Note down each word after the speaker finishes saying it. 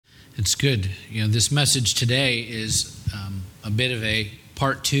It's good. This message today is a bit of a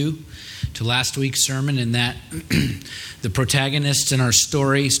part two to last week's sermon, in that the protagonists in our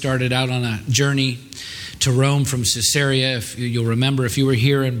story started out on a journey to Rome from Caesarea. If you'll remember, if you were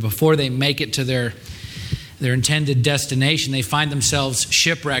here, and before they make it to their intended destination, they find themselves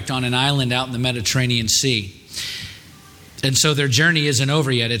shipwrecked on an island out in the Mediterranean Sea. And so their journey isn't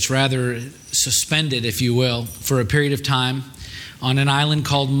over yet. It's rather suspended, if you will, for a period of time on an island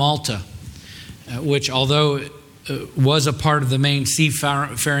called Malta, which, although was a part of the main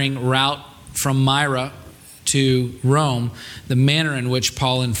seafaring route from Myra to Rome, the manner in which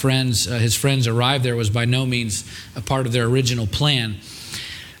Paul and his friends arrived there was by no means a part of their original plan.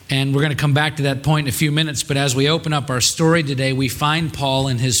 And we're going to come back to that point in a few minutes, but as we open up our story today, we find Paul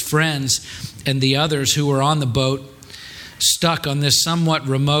and his friends and the others who were on the boat stuck on this somewhat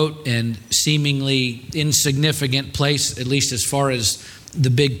remote and seemingly insignificant place, at least as far as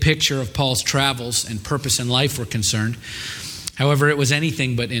the big picture of Paul's travels and purpose in life were concerned. However, it was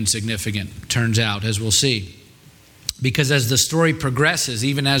anything but insignificant, turns out, as we'll see. Because as the story progresses,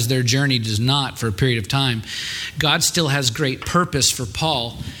 even as their journey does not for a period of time, God still has great purpose for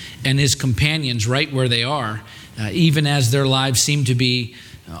Paul and his companions right where they are, even as their lives seem to be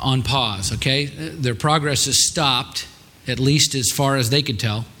on pause, okay? Their progress is stopped, at least as far as they could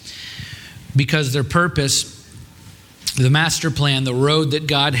tell, because their purpose, the master plan, the road that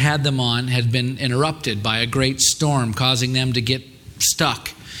God had them on, had been interrupted by a great storm, causing them to get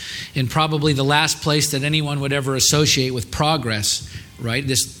stuck in probably the last place that anyone would ever associate with progress, right?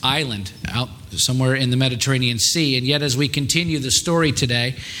 This island out somewhere in the Mediterranean Sea. And yet, as we continue the story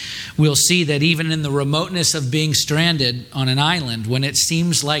today, we'll see that even in the remoteness of being stranded on an island, when it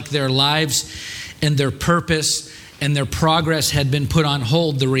seems like their lives and their purpose and their progress had been put on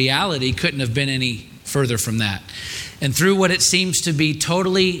hold, the reality couldn't have been any further from that. And through what it seems to be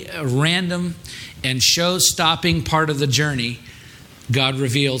totally random and show-stopping part of the journey, God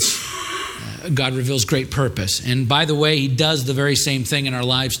reveals great purpose. And by the way, He does the very same thing in our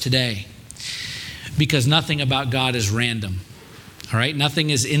lives today, because nothing about God is random. All right,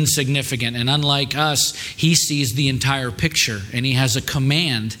 nothing is insignificant. And unlike us, He sees the entire picture, and He has a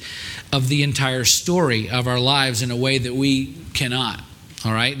command of the entire story of our lives in a way that we cannot.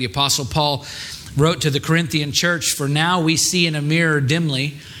 All right, the Apostle Paul wrote to the Corinthian church, "For now we see in a mirror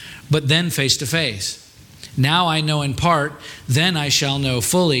dimly, but then face to face. Now I know in part, then I shall know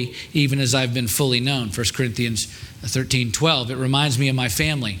fully, even as I've been fully known." 1 Corinthians 13:12. It reminds me of my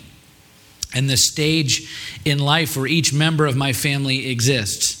family and the stage in life where each member of my family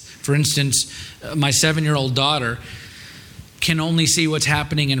exists. For instance, my 7-year-old daughter can only see what's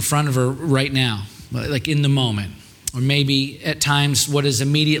happening in front of her right now, like in the moment. Or maybe at times what is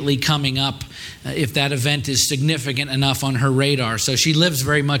immediately coming up, if that event is significant enough on her radar. So she lives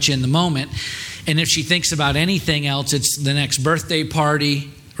very much in the moment. And if she thinks about anything else, it's the next birthday party,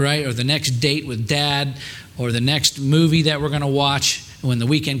 right? Or the next date with dad, or the next movie that we're going to watch when the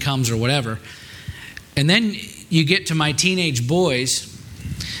weekend comes, or whatever. And then you get to my teenage boys,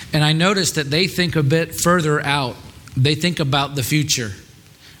 and I notice that they think a bit further out. They think about the future.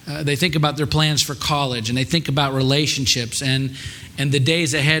 They think about their plans for college, and they think about relationships and the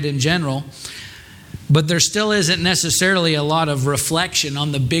days ahead in general. But there still isn't necessarily a lot of reflection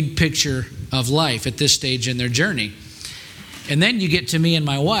on the big picture of life at this stage in their journey. And then you get to me and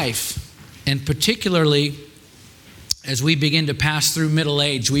my wife, and particularly as we begin to pass through middle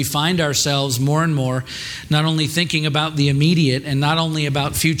age, we find ourselves more and more not only thinking about the immediate and not only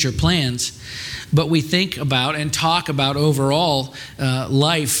about future plans, but we think about and talk about overall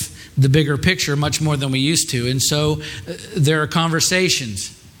life, the bigger picture, much more than we used to. And so there are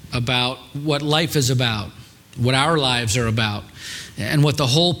conversations about what life is about, what our lives are about, and what the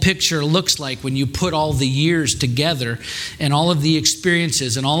whole picture looks like when you put all the years together and all of the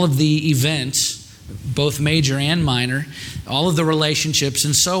experiences and all of the events, both major and minor, all of the relationships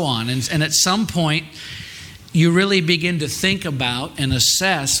and so on. And at some point, you really begin to think about and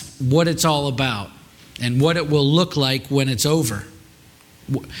assess what it's all about and what it will look like when it's over.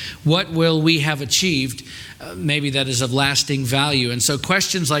 What will we have achieved, maybe that is of lasting value? And so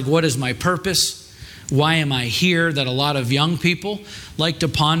questions like, what is my purpose? Why am I here? That a lot of young people like to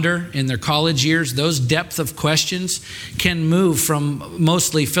ponder in their college years. Those depth of questions can move from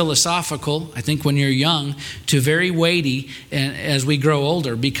mostly philosophical, I think when you're young, to very weighty as we grow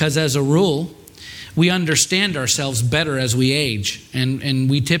older. Because as a rule, we understand ourselves better as we age. And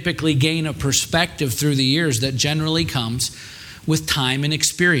we typically gain a perspective through the years that generally comes with time and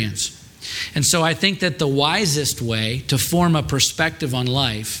experience. And so I think that the wisest way to form a perspective on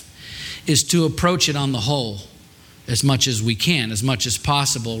life is to approach it on the whole, as much as we can, as much as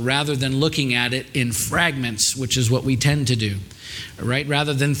possible, rather than looking at it in fragments, which is what we tend to do, right?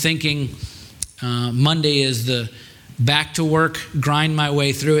 Rather than thinking Monday is the back to work, grind my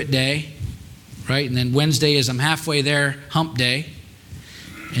way through it day, right? And then Wednesday is I'm halfway there, hump day.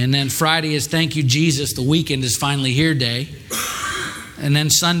 And then Friday is thank you, Jesus, the weekend is finally here day. And then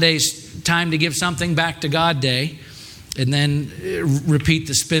Sunday's time to give something back to God day. And then repeat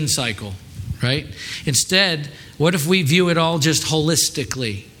the spin cycle, right? Instead, what if we view it all just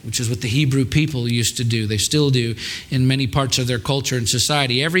holistically, which is what the Hebrew people used to do. They still do in many parts of their culture and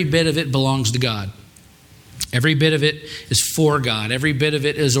society. Every bit of it belongs to God. Every bit of it is for God. Every bit of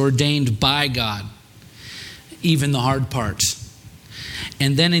it is ordained by God, even the hard parts.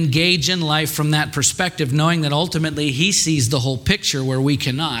 And then engage in life from that perspective, knowing that ultimately He sees the whole picture where we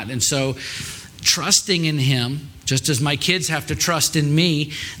cannot. And so trusting in Him, just as my kids have to trust in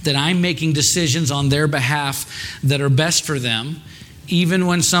me that I'm making decisions on their behalf that are best for them, even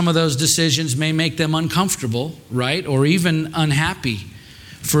when some of those decisions may make them uncomfortable, right? Or even unhappy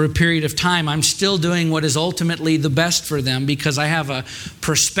for a period of time. I'm still doing what is ultimately the best for them because I have a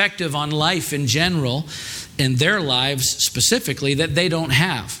perspective on life in general and their lives specifically that they don't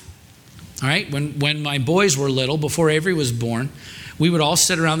have. All right? When my boys were little, before Avery was born, we would all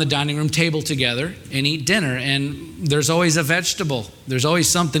sit around the dining room table together and eat dinner. And there's always a vegetable. There's always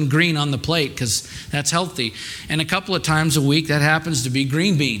something green on the plate because that's healthy. And a couple of times a week, that happens to be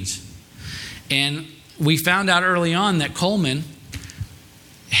green beans. And we found out early on that Coleman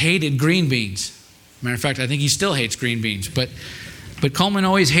hated green beans. Matter of fact, I think he still hates green beans. But Coleman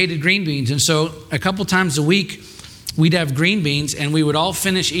always hated green beans. And so a couple times a week, we'd have green beans and we would all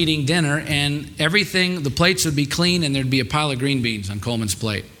finish eating dinner and everything, the plates would be clean and there'd be a pile of green beans on Coleman's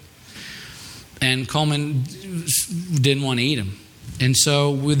plate. And Coleman didn't want to eat them. And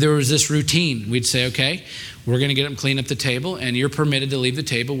so there was this routine. We'd say, okay, we're going to get them clean up the table and you're permitted to leave the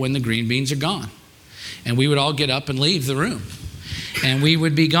table when the green beans are gone. And we would all get up and leave the room. And we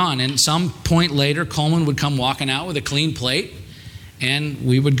would be gone. And some point later, Coleman would come walking out with a clean plate. And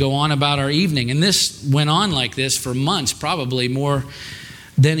we would go on about our evening. And this went on like this for months, probably more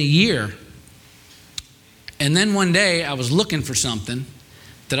than a year. And then one day I was looking for something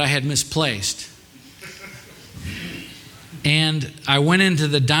that I had misplaced. And I went into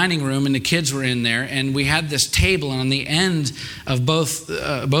the dining room and the kids were in there and we had this table, and on the end of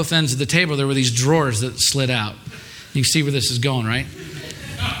both ends of the table there were these drawers that slid out. You can see where this is going, right?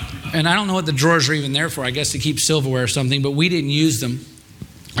 And I don't know what the drawers are even there for. I guess to keep silverware or something, but we didn't use them.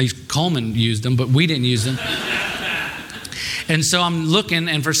 At least Coleman used them, but we didn't use them. And so I'm looking,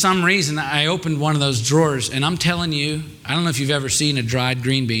 and for some reason, I opened one of those drawers, and I'm telling you, I don't know if you've ever seen a dried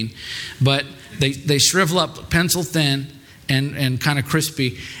green bean, but they shrivel up pencil thin and kind of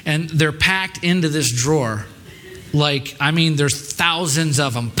crispy, and they're packed into this drawer. Like, I mean, there's thousands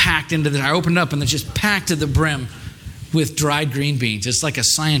of them packed into this. I opened up, and they're just packed to the brim with dried green beans. It's like a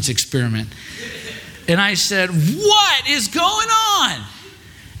science experiment. And I said, what is going on?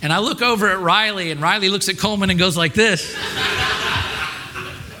 And I look over at Riley, and Riley looks at Coleman and goes like this.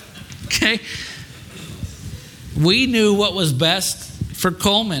 Okay? We knew what was best for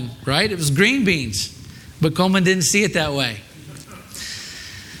Coleman, right? It was green beans. But Coleman didn't see it that way.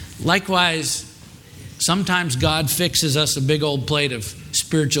 Likewise, sometimes God fixes us a big old plate of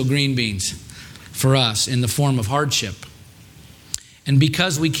spiritual green beans for us in the form of hardship. And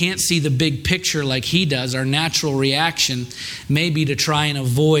because we can't see the big picture like He does, our natural reaction may be to try and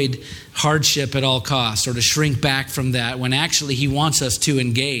avoid hardship at all costs or to shrink back from that when actually He wants us to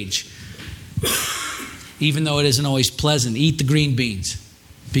engage. Even though it isn't always pleasant, eat the green beans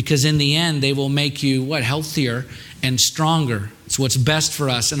because in the end they will make you healthier and stronger. It's what's best for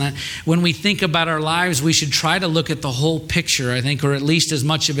us. And when we think about our lives, we should try to look at the whole picture, I think, or at least as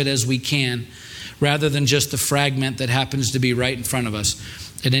much of it as we can, rather than just the fragment that happens to be right in front of us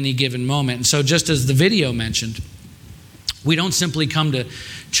at any given moment. And so just as the video mentioned, we don't simply come to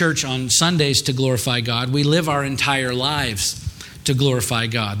church on Sundays to glorify God. We live our entire lives to glorify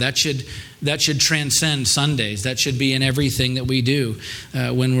God. That should transcend Sundays. That should be in everything that we do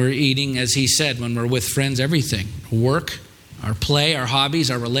when we're eating, as he said, when we're with friends, everything. Work, our play, our hobbies,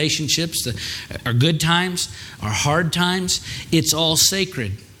 our relationships, our good times, our hard times. It's all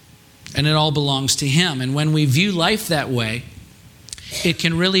sacred. And it all belongs to Him. And when we view life that way, it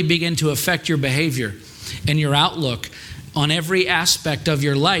can really begin to affect your behavior and your outlook on every aspect of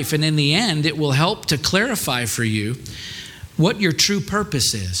your life. And in the end, it will help to clarify for you what your true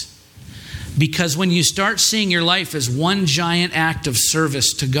purpose is. Because when you start seeing your life as one giant act of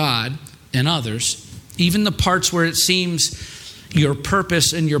service to God and others, even the parts where it seems your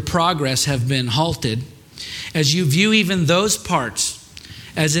purpose and your progress have been halted, As you view even those parts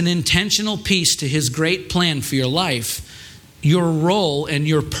as an intentional piece to his great plan for your life, your role and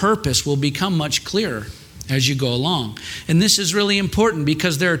your purpose will become much clearer as you go along. And this is really important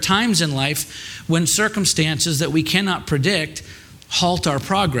because there are times in life when circumstances that we cannot predict halt our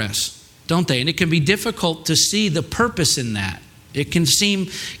progress, don't they? And it can be difficult to see the purpose in that. It can seem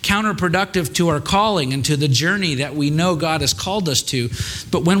counterproductive to our calling and to the journey that we know God has called us to.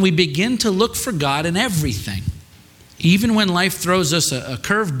 But when we begin to look for God in everything, even when life throws us a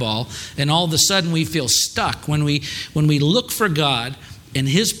curveball and all of a sudden we feel stuck, when we look for God and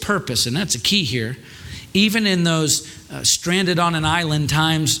his purpose, and that's a key here, even in those stranded on an island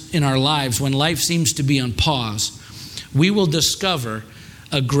times in our lives when life seems to be on pause, we will discover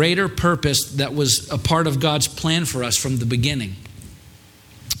a greater purpose that was a part of God's plan for us from the beginning.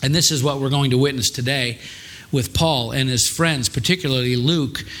 And this is what we're going to witness today with Paul and his friends, particularly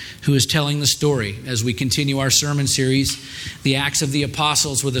Luke, who is telling the story as we continue our sermon series, The Acts of the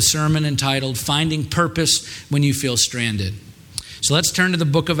Apostles, with a sermon entitled Finding Purpose When You Feel Stranded. So let's turn to the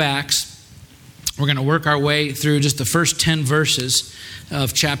book of Acts. We're going to work our way through just the first 10 verses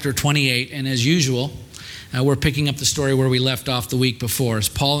of chapter 28. And as usual, we're picking up the story where we left off the week before. As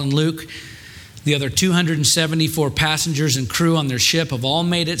Paul and Luke, the other 274 passengers and crew on their ship, have all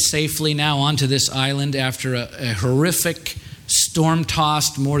made it safely now onto this island after a horrific,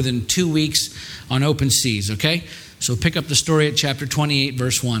 storm-tossed more than 2 weeks on open seas, okay? So pick up the story at chapter 28,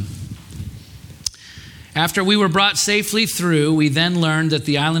 verse 1. After we were brought safely through, we then learned that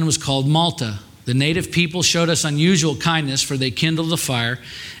the island was called Malta. The native people showed us unusual kindness, for they kindled a fire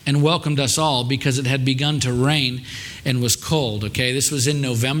and welcomed us all because it had begun to rain and was cold. Okay, this was in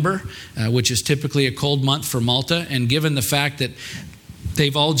November, which is typically a cold month for Malta. And given the fact that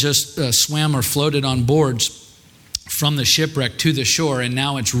they've all just swam or floated on boards from the shipwreck to the shore, and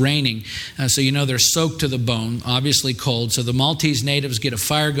now it's raining. So you know they're soaked to the bone, obviously cold. So the Maltese natives get a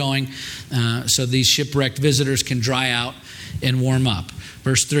fire going so these shipwrecked visitors can dry out and warm up.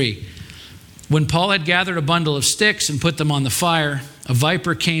 Verse 3. When Paul had gathered a bundle of sticks and put them on the fire, a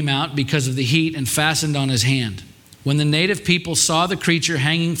viper came out because of the heat and fastened on his hand. When the native people saw the creature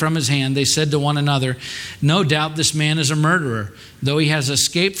hanging from his hand, they said to one another, "No doubt this man is a murderer. Though he has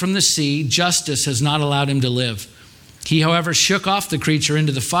escaped from the sea, justice has not allowed him to live." He, however, shook off the creature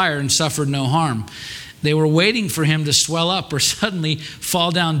into the fire and suffered no harm. They were waiting for him to swell up or suddenly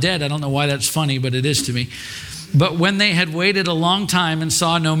fall down dead. I don't know why that's funny, but it is to me. But when they had waited a long time and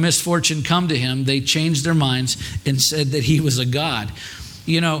saw no misfortune come to him, they changed their minds and said that he was a god.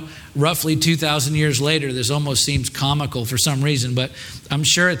 You know, roughly 2,000 years later, this almost seems comical for some reason, but I'm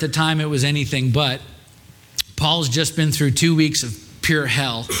sure at the time it was anything but. Paul's just been through 2 weeks of pure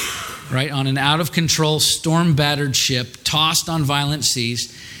hell, right, on an out-of-control, storm-battered ship, tossed on violent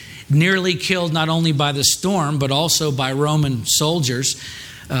seas, nearly killed not only by the storm, but also by Roman soldiers.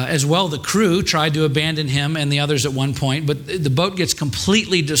 As well, the crew tried to abandon him and the others at one point, but the boat gets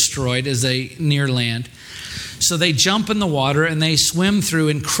completely destroyed as they near land. So they jump in the water and they swim through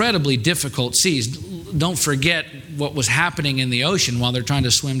incredibly difficult seas. Don't forget what was happening in the ocean while they're trying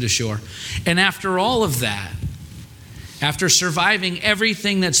to swim to shore. And after all of that, after surviving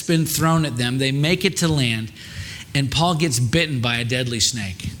everything that's been thrown at them, they make it to land, and Paul gets bitten by a deadly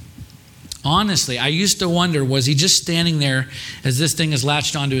snake. Honestly, I used to wonder, was he just standing there as this thing is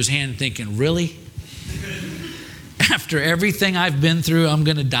latched onto his hand thinking, really? After everything I've been through, I'm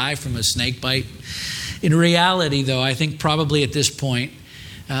going to die from a snake bite? In reality, though, I think probably at this point,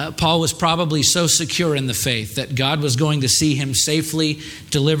 Paul was probably so secure in the faith that God was going to see him safely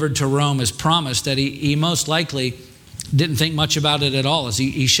delivered to Rome as promised that he most likely didn't think much about it at all as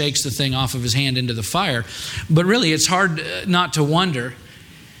he shakes the thing off of his hand into the fire. But really, it's hard not to wonder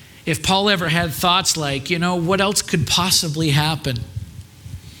if Paul ever had thoughts like, you know, what else could possibly happen?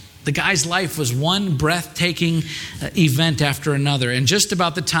 The guy's life was one breathtaking event after another. And just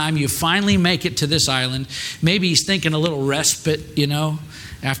about the time you finally make it to this island, maybe he's thinking a little respite, you know,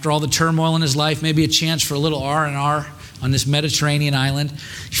 after all the turmoil in his life, maybe a chance for a little R&R on this Mediterranean island.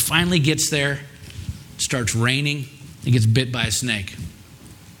 He finally gets there, it starts raining, he gets bit by a snake.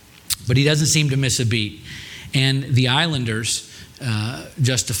 But he doesn't seem to miss a beat. And the islanders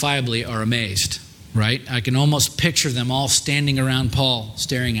justifiably are amazed, right? I can almost picture them all standing around Paul,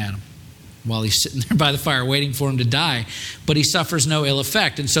 staring at him while he's sitting there by the fire waiting for him to die. But he suffers no ill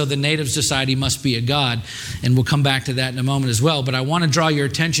effect. And so the natives decide he must be a god. And we'll come back to that in a moment as well. But I want to draw your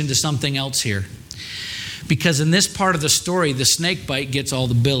attention to something else here. Because in this part of the story, the snake bite gets all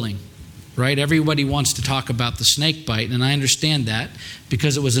the billing, right? Everybody wants to talk about the snake bite. And I understand that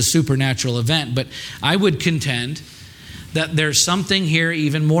because it was a supernatural event. But I would contend that there's something here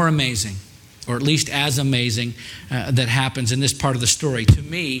even more amazing. or at least as amazing, that happens in this part of the story. To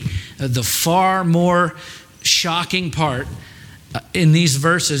me, the far more shocking part in these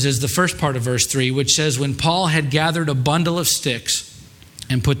verses is the first part of verse 3, which says, when Paul had gathered a bundle of sticks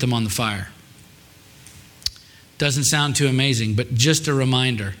and put them on the fire. Doesn't sound too amazing, but just a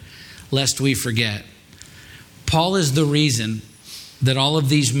reminder, lest we forget. Paul is the reason that all of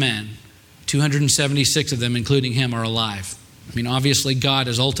these men, 276 of them, including him, are alive. I mean, obviously, God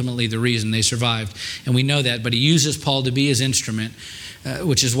is ultimately the reason they survived, and we know that, but he uses Paul to be his instrument,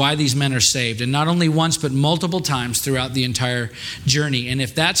 which is why these men are saved. And not only once, but multiple times throughout the entire journey. And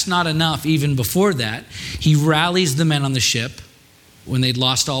if that's not enough, even before that, he rallies the men on the ship when they'd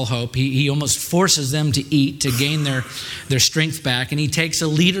lost all hope. He almost forces them to eat to gain their strength back, and he takes a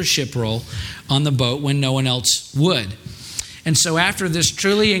leadership role on the boat when no one else would. And so after this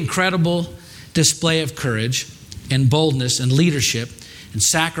truly incredible display of courage and boldness and leadership and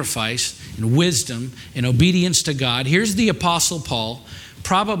sacrifice and wisdom and obedience to God, here's the Apostle Paul,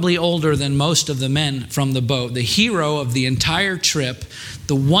 probably older than most of the men from the boat, the hero of the entire trip,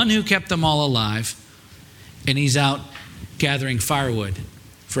 the one who kept them all alive, and he's out gathering firewood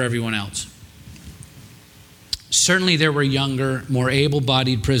for everyone else. Certainly there were younger, more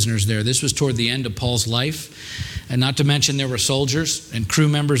able-bodied prisoners there. This was toward the end of Paul's life. And not to mention there were soldiers and crew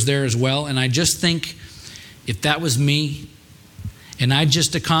members there as well. And I just think if that was me and I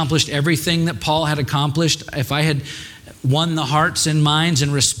just accomplished everything that Paul had accomplished, if I had won the hearts and minds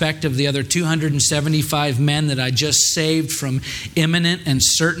and respect of the other 275 men that I just saved from imminent and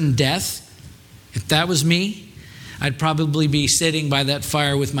certain death, if that was me, I'd probably be sitting by that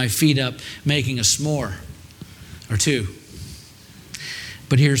fire with my feet up making a s'more or two.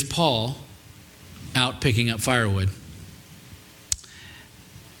 But here's Paul out picking up firewood.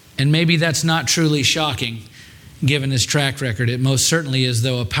 And maybe that's not truly shocking given his track record. It most certainly is,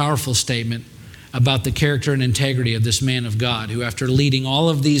 though, a powerful statement about the character and integrity of this man of God who, after leading all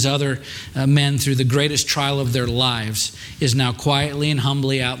of these other men through the greatest trial of their lives, is now quietly and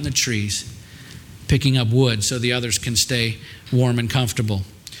humbly out in the trees picking up wood so the others can stay warm and comfortable.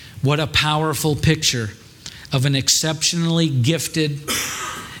 What a powerful picture of an exceptionally gifted,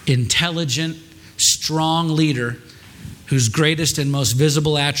 intelligent, strong leader whose greatest and most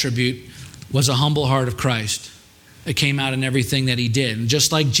visible attribute was a humble heart of Christ. It came out in everything that he did. And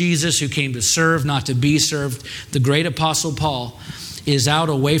just like Jesus, who came to serve, not to be served, the great Apostle Paul is out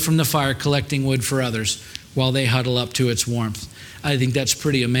away from the fire collecting wood for others while they huddle up to its warmth. I think that's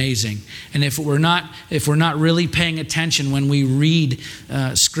pretty amazing. And if we're not really paying attention when we read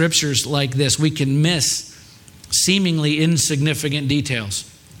scriptures like this, we can miss seemingly insignificant details,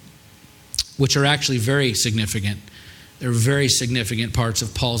 which are actually very significant. They're very significant parts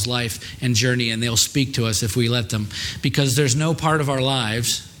of Paul's life and journey, and they'll speak to us if we let them. Because there's no part of our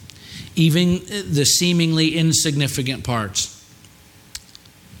lives, even the seemingly insignificant parts,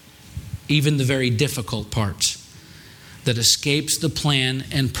 even the very difficult parts, that escapes the plan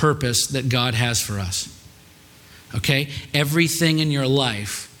and purpose that God has for us. Okay? Everything in your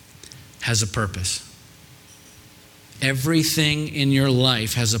life has a purpose. Everything in your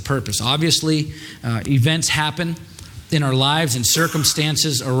life has a purpose. Obviously, events happen in our lives and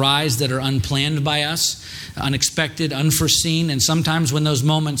circumstances arise that are unplanned by us, unexpected, unforeseen. And sometimes when those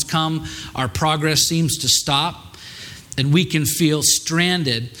moments come, our progress seems to stop. And we can feel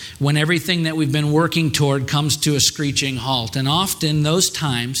stranded when everything that we've been working toward comes to a screeching halt. And often those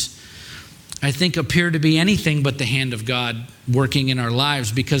times, I think, appear to be anything but the hand of God working in our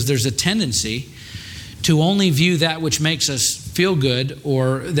lives, because there's a tendency to only view that which makes us feel good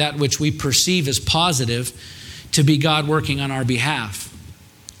or that which we perceive as positive to be God working on our behalf,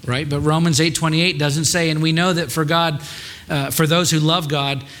 right? But Romans 8:28 doesn't say, and we know that for God, for those who love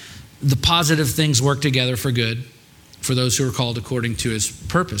God, the positive things work together for good, for those who are called according to his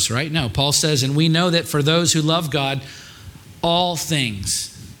purpose, right? No, Paul says, and we know that for those who love God, all things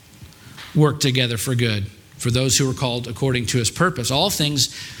work together for good, for those who are called according to his purpose. All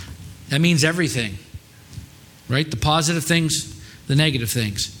things, that means everything, right? The positive things, the negative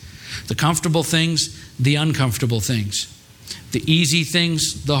things, the comfortable things, the uncomfortable things, the easy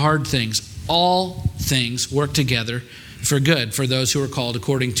things, the hard things. All things work together for good for those who are called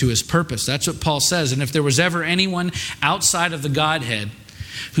according to his purpose. That's what Paul says. And if there was ever anyone outside of the Godhead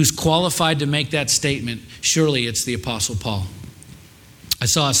who's qualified to make that statement, surely it's the Apostle Paul. I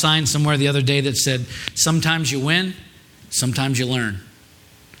saw a sign somewhere the other day that said, sometimes you win, sometimes you learn.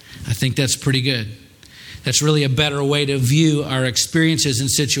 I think that's pretty good. That's really a better way to view our experiences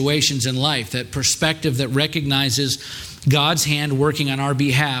and situations in life, that perspective that recognizes God's hand working on our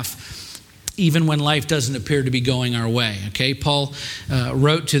behalf even when life doesn't appear to be going our way. Okay, Paul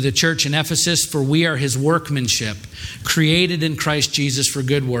wrote to the church in Ephesus, "For we are his workmanship, created in Christ Jesus for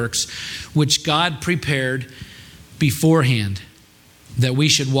good works, which God prepared beforehand that we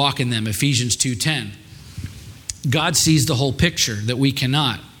should walk in them." Ephesians 2:10. God sees the whole picture that we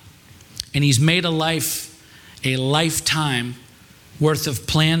cannot. And he's made a lifetime worth of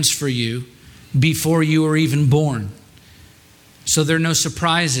plans for you before you were even born. So there are no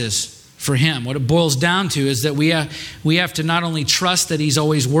surprises for him. What it boils down to is that we have to not only trust that he's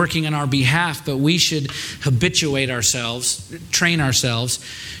always working on our behalf, but we should habituate ourselves, train ourselves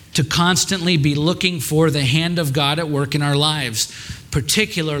to constantly be looking for the hand of God at work in our lives,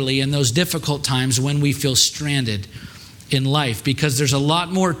 particularly in those difficult times when we feel stranded in life, because there's a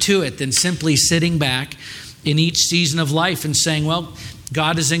lot more to it than simply sitting back in each season of life and saying, well,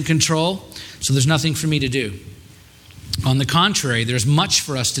 God is in control, so there's nothing for me to do. On the contrary, there's much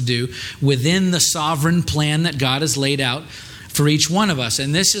for us to do within the sovereign plan that God has laid out for each one of us.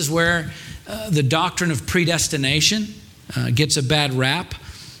 And this is where the doctrine of predestination gets a bad rap.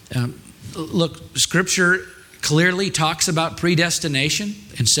 Look, Scripture clearly talks about predestination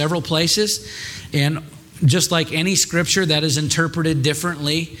in several places. And just like any Scripture, that is interpreted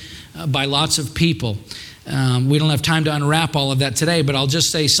differently by lots of people. We don't have time to unwrap all of that today, but I'll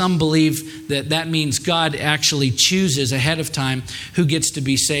just say some believe that that means God actually chooses ahead of time who gets to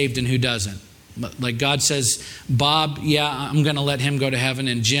be saved and who doesn't. Like God says, Bob, yeah, I'm going to let him go to heaven,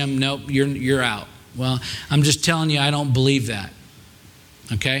 and Jim, nope, you're out. Well, I'm just telling you, I don't believe that.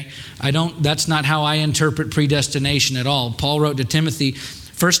 Okay? That's not how I interpret predestination at all. Paul wrote to Timothy,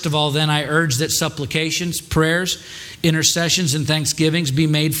 "First of all, then I urge that supplications, prayers, intercessions, and thanksgivings be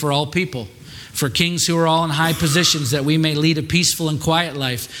made for all people, for kings who are all in high positions, that we may lead a peaceful and quiet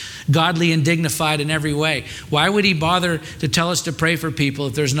life, godly and dignified in every way." Why would he bother to tell us to pray for people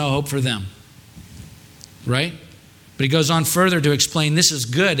if there's no hope for them? Right? But he goes on further to explain this is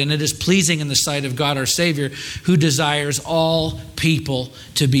good and it is pleasing in the sight of God our Savior, who desires all people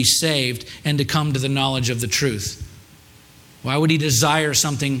to be saved and to come to the knowledge of the truth. Why would he desire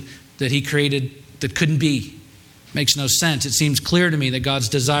something that he created that couldn't be? Makes no sense. It seems clear to me that God's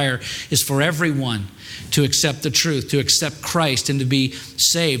desire is for everyone to accept the truth, to accept Christ, and to be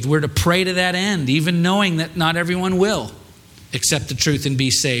saved. We're to pray to that end, even knowing that not everyone will accept the truth and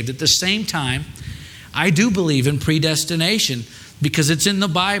be saved. At the same time, I do believe in predestination because it's in the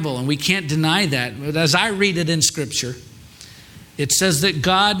Bible and we can't deny that. But as I read it in Scripture, it says that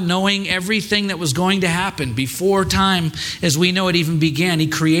God, knowing everything that was going to happen before time as we know it even began, he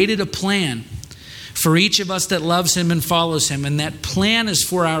created a plan for each of us that loves him and follows him. And that plan is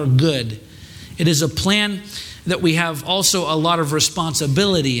for our good. It is a plan that we have also a lot of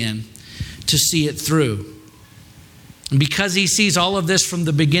responsibility in to see it through. And because he sees all of this from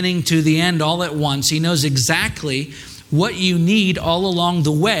the beginning to the end all at once, he knows exactly what you need all along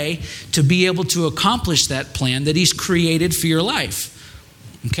the way to be able to accomplish that plan that he's created for your life.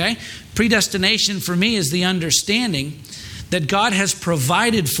 Okay? Predestination for me is the understanding that God has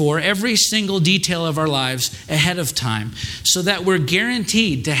provided for every single detail of our lives ahead of time, so that we're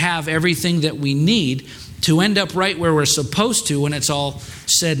guaranteed to have everything that we need to end up right where we're supposed to when it's all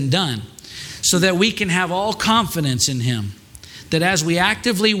said and done. So that we can have all confidence in him, that as we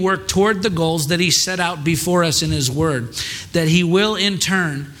actively work toward the goals that he set out before us in his word, that he will in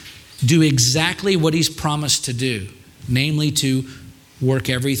turn do exactly what he's promised to do, namely to work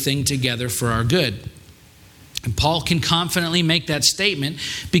everything together for our good. And Paul can confidently make that statement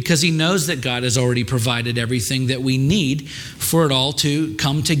because he knows that God has already provided everything that we need for it all to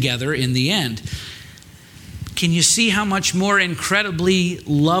come together in the end. Can you see how much more incredibly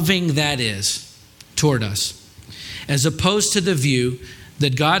loving that is toward us? As opposed to the view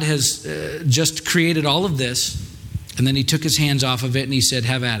that God has just created all of this and then he took his hands off of it and he said,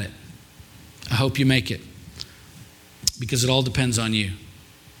 have at it. I hope you make it. Because it all depends on you.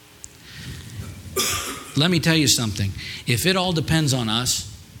 Let me tell you something. If it all depends on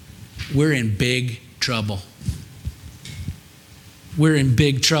us, we're in big trouble. We're in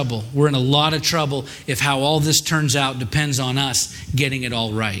big trouble. We're in a lot of trouble if how all this turns out depends on us getting it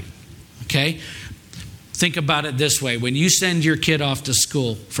all right. Okay? Think about it this way. When you send your kid off to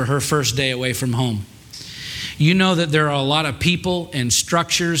school for her first day away from home, you know that there are a lot of people and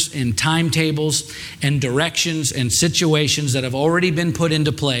structures and timetables and directions and situations that have already been put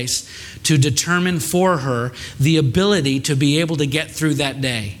into place to determine for her the ability to be able to get through that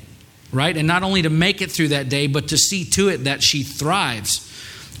day, right? And not only to make it through that day, but to see to it that she thrives,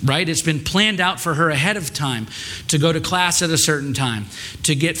 right? It's been planned out for her ahead of time to go to class at a certain time,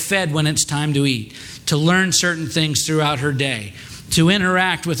 to get fed when it's time to eat, to learn certain things throughout her day, to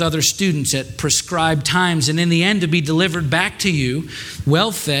interact with other students at prescribed times, and in the end to be delivered back to you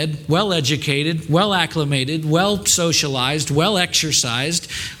well-fed, well-educated, well-acclimated, well-socialized, well-exercised,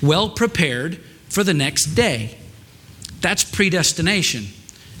 well-prepared for the next day. That's predestination.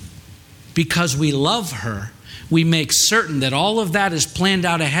 Because we love her, we make certain that all of that is planned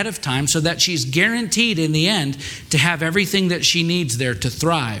out ahead of time so that she's guaranteed in the end to have everything that she needs there to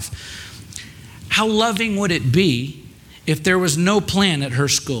thrive. How loving would it be if there was no plan at her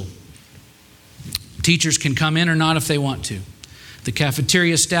school? Teachers can come in or not if they want to. The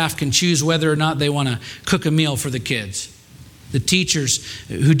cafeteria staff can choose whether or not they want to cook a meal for the kids. The teachers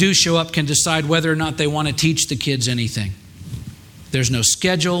who do show up can decide whether or not they want to teach the kids anything. There's no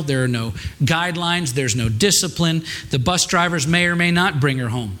schedule, there are no guidelines, there's no discipline. The bus drivers may or may not bring her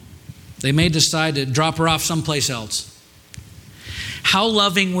home. They may decide to drop her off someplace else. How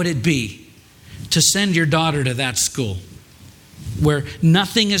loving would it be to send your daughter to that school where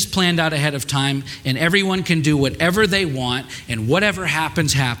nothing is planned out ahead of time and everyone can do whatever they want and whatever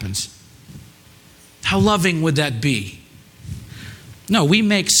happens, happens? How loving would that be? No, we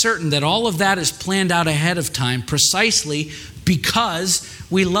make certain that all of that is planned out ahead of time precisely because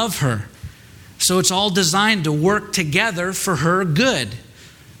we love her. So it's all designed to work together for her good.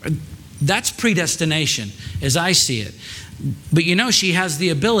 That's predestination as I see it. But she has the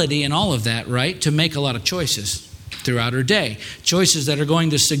ability in all of that, right, to make a lot of choices throughout her day. Choices that are going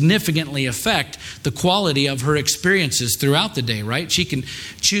to significantly affect the quality of her experiences throughout the day, right? She can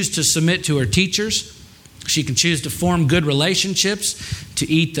choose to submit to her teachers. She can choose to form good relationships, to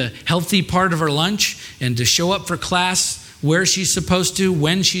eat the healthy part of her lunch, and to show up for class where she's supposed to,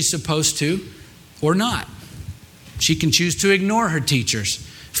 when she's supposed to, or not. She can choose to ignore her teachers,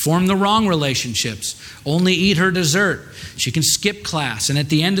 form the wrong relationships, only eat her dessert. She can skip class, and at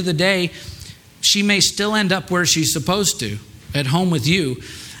the end of the day, she may still end up where she's supposed to, at home with you,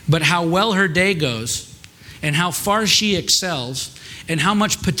 but how well her day goes, and how far she excels, and how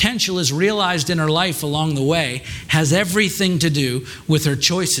much potential is realized in her life along the way has everything to do with her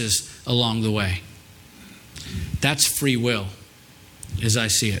choices along the way. That's free will, as I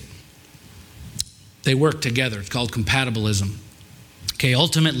see it. They work together. It's called compatibilism. Okay,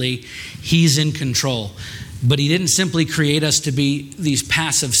 ultimately, he's in control. But he didn't simply create us to be these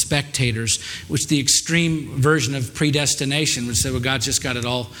passive spectators, which the extreme version of predestination would say, well, God's just got it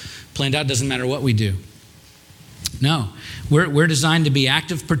all planned out. Doesn't matter what we do. No, we're designed to be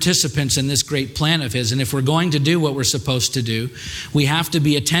active participants in this great plan of his. And if we're going to do what we're supposed to do, we have to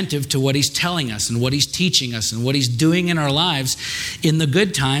be attentive to what he's telling us and what he's teaching us and what he's doing in our lives in the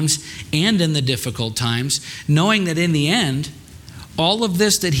good times and in the difficult times, knowing that in the end, all of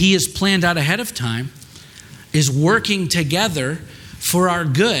this that he has planned out ahead of time is working together for our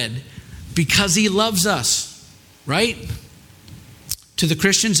good because he loves us, right? To the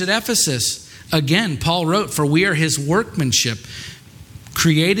Christians at Ephesus, again, Paul wrote, "For we are his workmanship,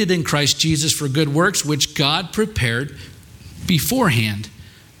 created in Christ Jesus for good works, which God prepared beforehand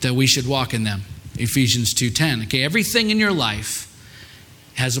that we should walk in them." Ephesians 2:10. Okay, everything in your life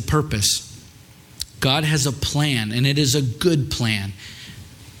has a purpose. God has a plan, and it is a good plan,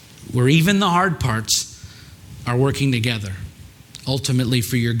 where even the hard parts are working together, ultimately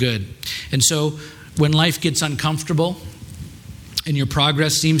for your good. And so, when life gets uncomfortable, and your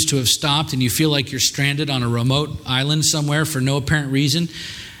progress seems to have stopped and you feel like you're stranded on a remote island somewhere for no apparent reason,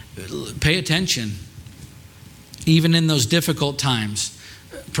 pay attention. Even in those difficult times,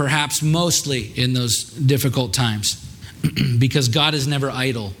 perhaps mostly in those difficult times, because God is never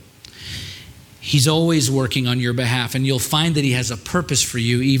idle. He's always working on your behalf, and you'll find that he has a purpose for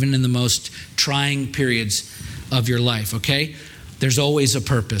you even in the most trying periods of your life, okay? There's always a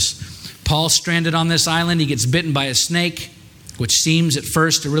purpose. Paul's stranded on this island. He gets bitten by a snake, which seems at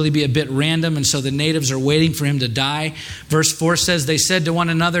first to really be a bit random, and so the natives are waiting for him to die. Verse 4 says, "They said to one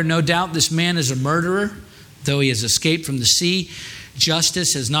another, 'No doubt this man is a murderer, though he has escaped from the sea.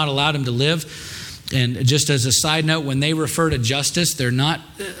 Justice has not allowed him to live.'" And just as a side note, when they refer to justice, they're not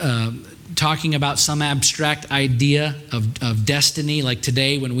talking about some abstract idea of destiny, like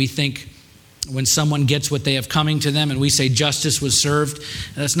today when we think when someone gets what they have coming to them and we say justice was served.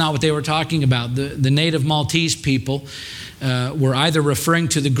 That's not what they were talking about. The native Maltese people were either referring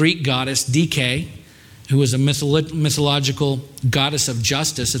to the Greek goddess Dike, who was a mythological goddess of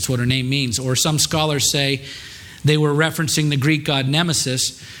justice. That's what her name means. Or some scholars say they were referencing the Greek god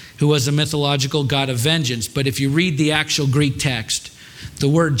Nemesis, who was a mythological god of vengeance. But if you read the actual Greek text, the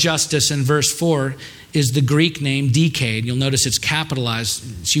word justice in verse 4 is the Greek name Dike. And you'll notice it's capitalized.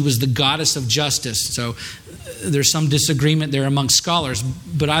 She was the goddess of justice. So there's some disagreement there among scholars.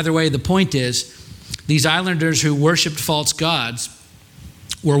 But either way, the point is, these islanders who worshipped false gods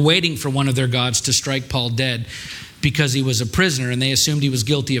were waiting for one of their gods to strike Paul dead because he was a prisoner, and they assumed he was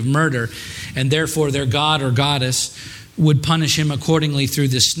guilty of murder, and therefore their god or goddess would punish him accordingly through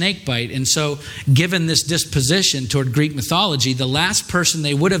this snake bite. And so, given this disposition toward Greek mythology, the last person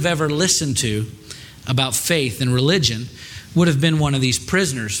they would have ever listened to about faith and religion would have been one of these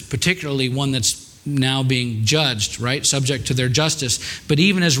prisoners, particularly one that's now being judged, right? Subject to their justice. But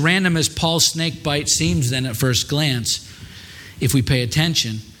even as random as Paul's snake bite seems then at first glance, if we pay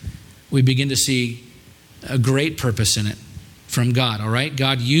attention, we begin to see a great purpose in it from God, all right?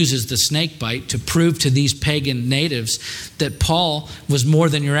 God uses the snake bite to prove to these pagan natives that Paul was more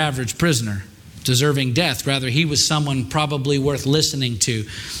than your average prisoner, deserving death. Rather, he was someone probably worth listening to.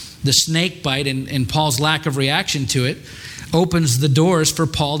 The snake bite and Paul's lack of reaction to it opens the doors for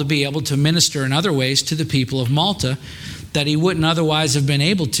Paul to be able to minister in other ways to the people of Malta that he wouldn't otherwise have been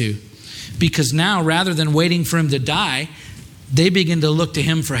able to. Because now, rather than waiting for him to die, they begin to look to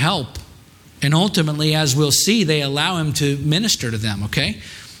him for help. And ultimately, as we'll see, they allow him to minister to them, okay?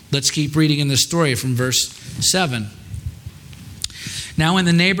 Let's keep reading in the story from verse 7. Now in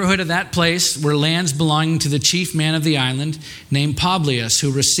the neighborhood of that place were lands belonging to the chief man of the island, named Publius,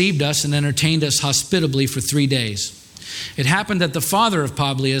 who received us and entertained us hospitably for 3 days. It happened that the father of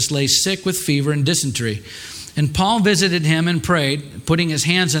Publius lay sick with fever and dysentery. And Paul visited him and prayed, putting his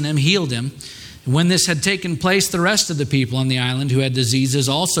hands on him, healed him. When this had taken place, the rest of the people on the island who had diseases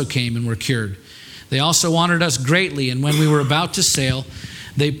also came and were cured. They also honored us greatly, and when we were about to sail,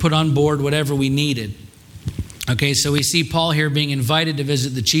 they put on board whatever we needed. Okay, so we see Paul here being invited to visit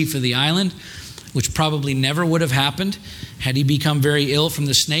the chief of the island, which probably never would have happened had he become very ill from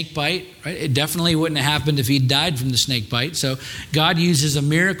the snake bite. Right? It definitely wouldn't have happened if he died from the snake bite. So God uses a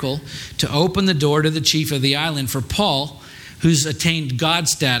miracle to open the door to the chief of the island for Paul, who's attained God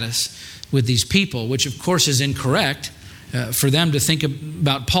status with these people, which of course is incorrect for them to think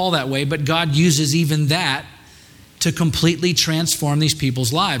about Paul that way, but God uses even that to completely transform these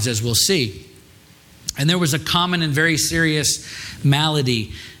people's lives, as we'll see. And there was a common and very serious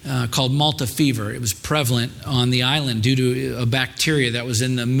malady called Malta fever. It was prevalent on the island due to a bacteria that was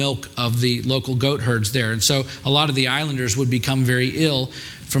in the milk of the local goat herds there. And so a lot of the islanders would become very ill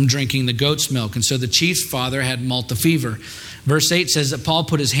from drinking the goat's milk. And so the chief's father had Malta fever. Verse 8 says that Paul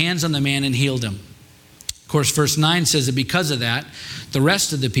put his hands on the man and healed him. Of course, verse 9 says that because of that, the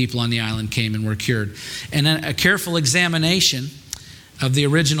rest of the people on the island came and were cured. And a careful examination of the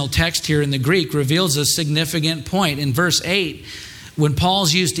original text here in the Greek reveals a significant point. In verse 8, when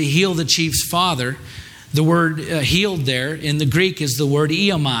Paul's used to heal the chief's father, the word healed there in the Greek is the word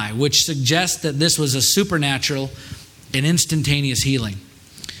iomai, which suggests that this was a supernatural and instantaneous healing.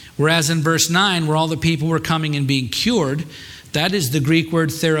 Whereas in verse 9, where all the people were coming and being cured, that is the Greek word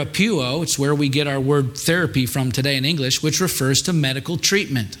therapeuo. It's where we get our word therapy from today in English, which refers to medical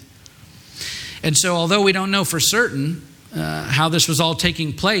treatment. And so although we don't know for certain how this was all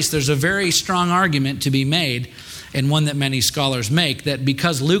taking place, there's a very strong argument to be made, and one that many scholars make, that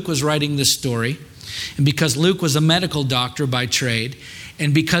because Luke was writing this story, and because Luke was a medical doctor by trade,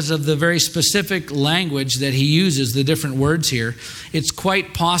 and because of the very specific language that he uses, the different words here, it's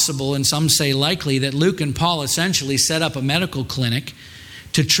quite possible, and some say likely, that Luke and Paul essentially set up a medical clinic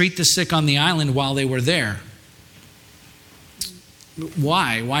to treat the sick on the island while they were there.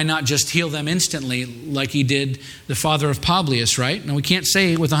 Why? Why not just heal them instantly like he did the father of Publius, right? Now, we can't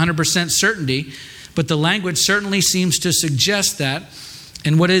say with 100% certainty, but the language certainly seems to suggest that.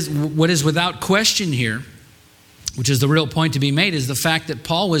 And what is without question here, which is the real point to be made, is the fact that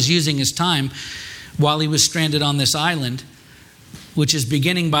Paul was using his time while he was stranded on this island, which is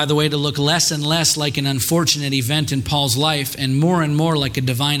beginning, by the way, to look less and less like an unfortunate event in Paul's life and more like a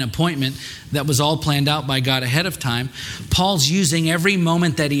divine appointment that was all planned out by God ahead of time. Paul's using every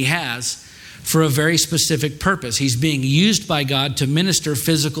moment that he has for a very specific purpose. He's being used by God to minister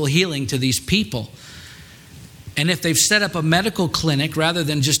physical healing to these people. And if they've set up a medical clinic rather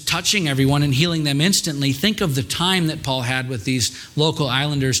than just touching everyone and healing them instantly, think of the time that Paul had with these local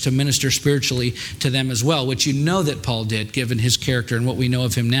islanders to minister spiritually to them as well, which you know that Paul did, given his character and what we know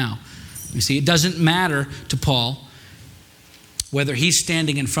of him now. You see, it doesn't matter to Paul whether he's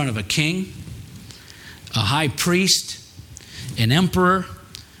standing in front of a king, a high priest, an emperor,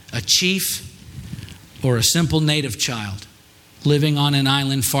 a chief, or a simple native child living on an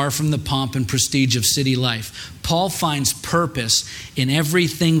island far from the pomp and prestige of city life. Paul finds purpose in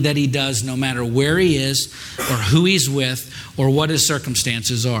everything that he does, no matter where he is or who he's with or what his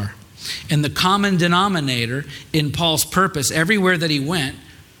circumstances are. And the common denominator in Paul's purpose everywhere that he went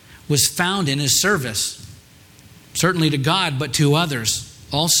was found in his service. Certainly to God, but to others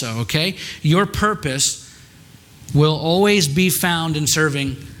also, okay? Your purpose will always be found in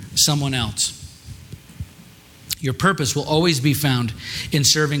serving someone else. Your purpose will always be found in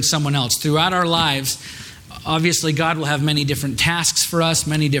serving someone else. Throughout our lives, obviously, God will have many different tasks for us,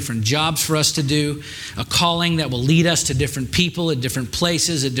 many different jobs for us to do, a calling that will lead us to different people at different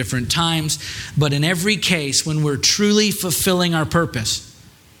places at different times. But in every case, when we're truly fulfilling our purpose,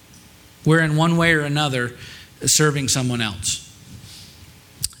 we're in one way or another serving someone else.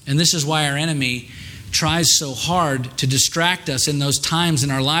 And this is why our enemy tries so hard to distract us in those times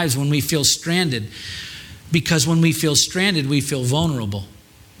in our lives when we feel stranded. Because when we feel stranded, we feel vulnerable.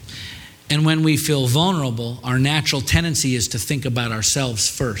 And when we feel vulnerable, our natural tendency is to think about ourselves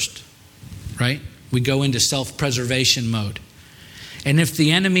first, right? We go into self-preservation mode. And if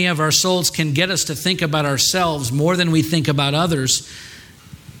the enemy of our souls can get us to think about ourselves more than we think about others,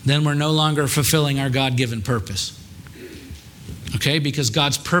 then we're no longer fulfilling our God-given purpose. Okay? Because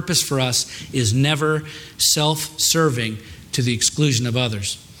God's purpose for us is never self-serving to the exclusion of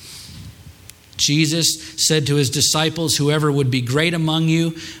others. Jesus said to his disciples, "Whoever would be great among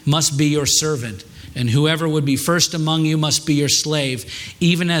you must be your servant, and whoever would be first among you must be your slave,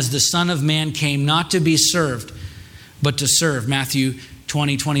 even as the Son of Man came not to be served, but to serve." Matthew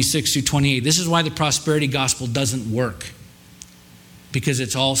 20, 26 through 28. This is why the prosperity gospel doesn't work, because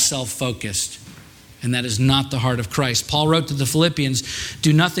it's all self-focused, and that is not the heart of Christ. Paul wrote to the Philippians,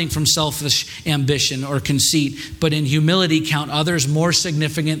 "Do nothing from selfish ambition or conceit, but in humility count others more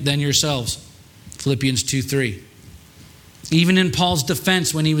significant than yourselves." Philippians 2:3. Even in Paul's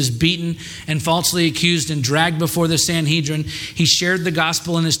defense, when he was beaten and falsely accused and dragged before the Sanhedrin, he shared the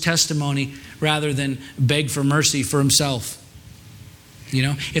gospel in his testimony rather than beg for mercy for himself. You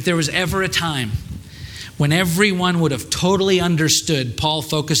know, if there was ever a time when everyone would have totally understood Paul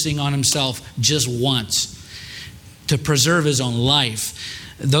focusing on himself just once to preserve his own life,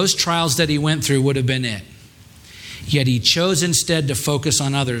 those trials that he went through would have been it. Yet he chose instead to focus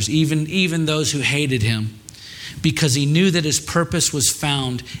on others, even those who hated him, because he knew that his purpose was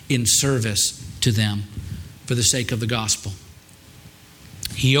found in service to them for the sake of the gospel.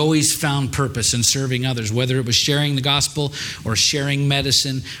 He always found purpose in serving others, whether it was sharing the gospel or sharing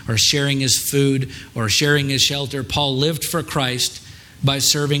medicine or sharing his food or sharing his shelter. Paul lived for Christ by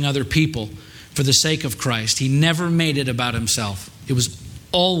serving other people for the sake of Christ. He never made it about himself. It was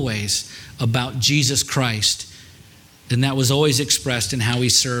always about Jesus Christ. And that was always expressed in how he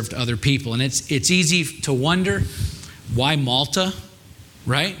served other people. And it's easy to wonder, why Malta,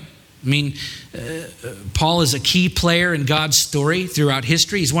 right? I mean, Paul is a key player in God's story throughout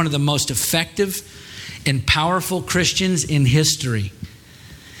history. He's one of the most effective and powerful Christians in history.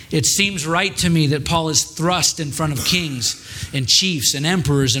 It seems right to me that Paul is thrust in front of kings and chiefs and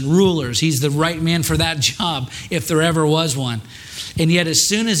emperors and rulers. He's the right man for that job, if there ever was one. And yet as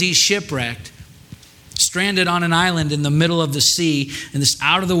soon as he's shipwrecked, stranded on an island in the middle of the sea, in this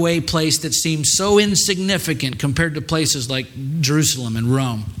out-of-the-way place that seems so insignificant compared to places like Jerusalem and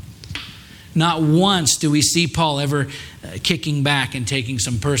Rome, not once do we see Paul ever kicking back and taking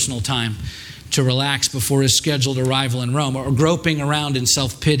some personal time to relax before his scheduled arrival in Rome, or groping around in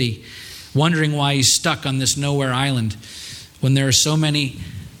self-pity, wondering why he's stuck on this nowhere island when there are so many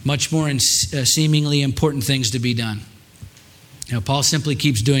much more seemingly important things to be done. You know, Paul simply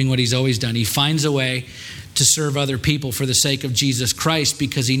keeps doing what he's always done. He finds a way to serve other people for the sake of Jesus Christ,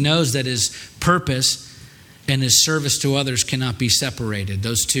 because he knows that his purpose and his service to others cannot be separated.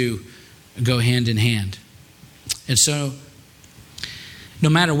 Those two go hand in hand. And so, no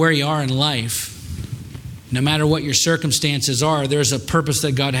matter where you are in life, no matter what your circumstances are, there's a purpose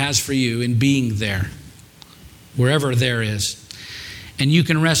that God has for you in being there, wherever there is. And you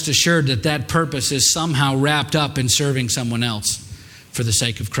can rest assured that that purpose is somehow wrapped up in serving someone else for the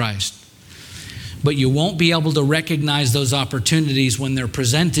sake of Christ. But you won't be able to recognize those opportunities when they're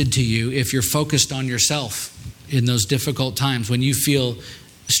presented to you if you're focused on yourself in those difficult times when you feel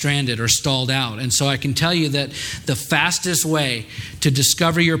stranded or stalled out. And so I can tell you that the fastest way to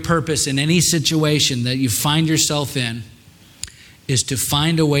discover your purpose in any situation that you find yourself in is to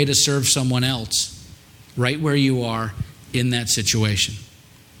find a way to serve someone else right where you are in that situation.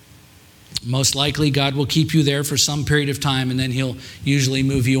 Most likely, God will keep you there for some period of time, and then he'll usually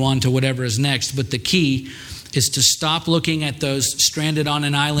move you on to whatever is next. But the key is to stop looking at those stranded on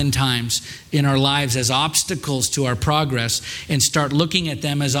an island times in our lives as obstacles to our progress, and start looking at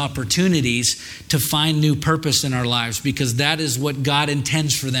them as opportunities to find new purpose in our lives, because that is what God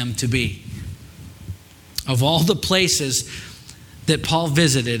intends for them to be. Of all the places that Paul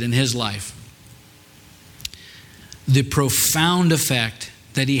visited in his life, the profound effect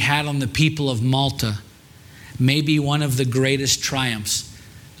that he had on the people of Malta may be one of the greatest triumphs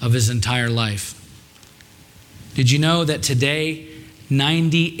of his entire life. Did you know that today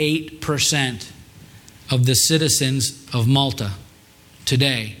 98% of the citizens of Malta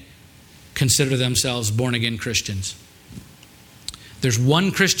today consider themselves born-again Christians? There's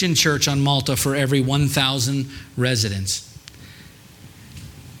one Christian church on Malta for every 1,000 residents.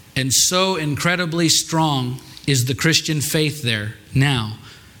 And so incredibly strong is the Christian faith there now,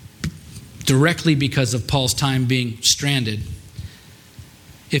 directly because of Paul's time being stranded.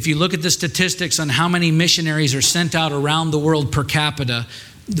 If you look at the statistics on how many missionaries are sent out around the world per capita,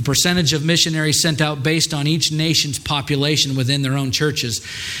 the percentage of missionaries sent out based on each nation's population within their own churches,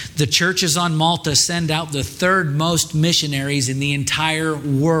 the churches on Malta send out the third most missionaries in the entire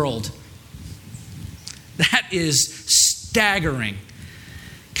world. That is staggering,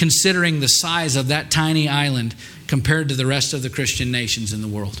 considering the size of that tiny island compared to the rest of the Christian nations in the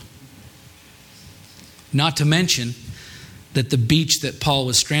world. Not to mention that the beach that Paul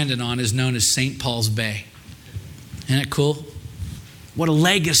was stranded on is known as St. Paul's Bay. Isn't that cool? What a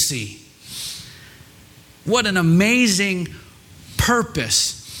legacy. What an amazing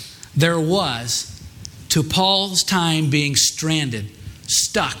purpose there was to Paul's time being stranded,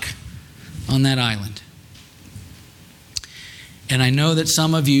 stuck on that island. And I know that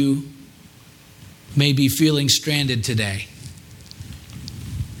some of you may be feeling stranded today.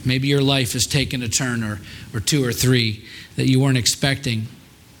 Maybe your life has taken a turn or two or three that you weren't expecting.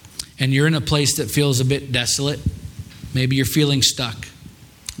 And you're in a place that feels a bit desolate. Maybe you're feeling stuck.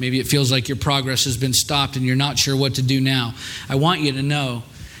 Maybe it feels like your progress has been stopped and you're not sure what to do now. I want you to know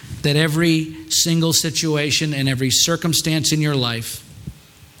that every single situation and every circumstance in your life,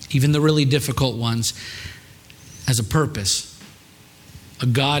 even the really difficult ones, has a purpose, a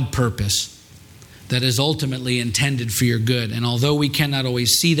God purpose that is ultimately intended for your good. And although we cannot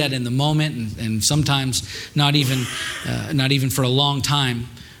always see that in the moment, and sometimes not even for a long time,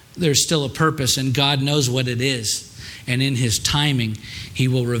 there's still a purpose, and God knows what it is. And in His timing, He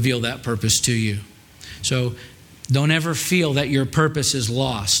will reveal that purpose to you. So don't ever feel that your purpose is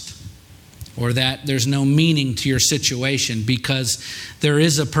lost or that there's no meaning to your situation, because there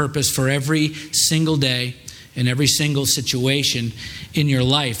is a purpose for every single day in every single situation in your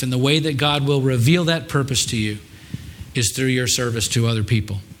life. And the way that God will reveal that purpose to you is through your service to other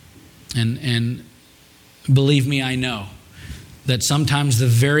people. And believe me, I know that sometimes the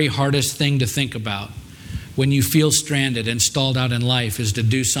very hardest thing to think about when you feel stranded and stalled out in life is to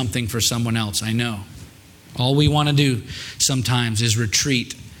do something for someone else. I know. All we want to do sometimes is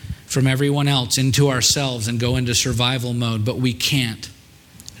retreat from everyone else into ourselves and go into survival mode, but we can't.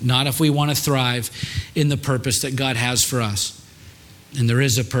 Not if we want to thrive in the purpose that God has for us. And there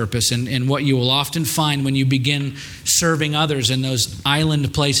is a purpose. And what you will often find when you begin serving others in those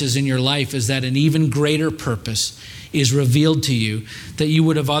island places in your life is that an even greater purpose is revealed to you that you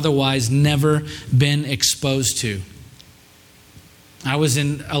would have otherwise never been exposed to. I was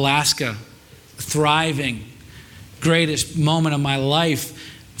in Alaska, thriving, greatest moment of my life,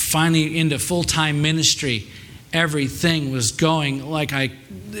 finally into full-time ministry. Everything was going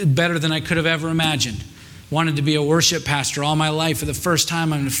better than I could have ever imagined. Wanted to be a worship pastor all my life. For the first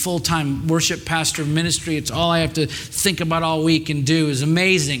time, I'm a full-time worship pastor ministry. It's all I have to think about all week and do. Is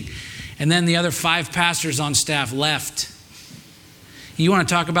amazing. And then the other 5 pastors on staff left. You want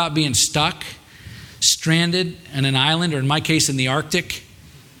to talk about being stuck, stranded on an island, or in my case, in the Arctic,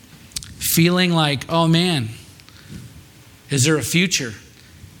 feeling like, oh man, is there a future?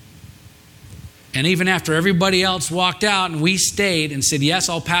 And even after everybody else walked out and we stayed and said, yes,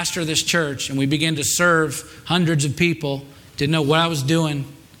 I'll pastor this church, and we began to serve hundreds of people, didn't know what I was doing,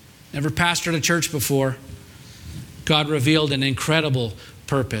 never pastored a church before, God revealed an incredible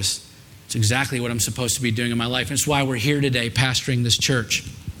purpose. It's exactly what I'm supposed to be doing in my life. And it's why we're here today pastoring this church.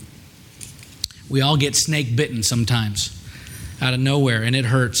 We all get snake bitten sometimes out of nowhere, and it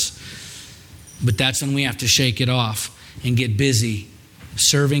hurts. But that's when we have to shake it off and get busy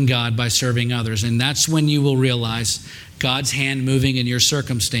serving God by serving others. And that's when you will realize God's hand moving in your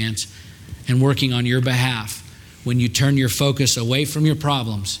circumstance and working on your behalf when you turn your focus away from your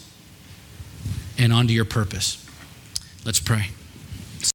problems and onto your purpose. Let's pray.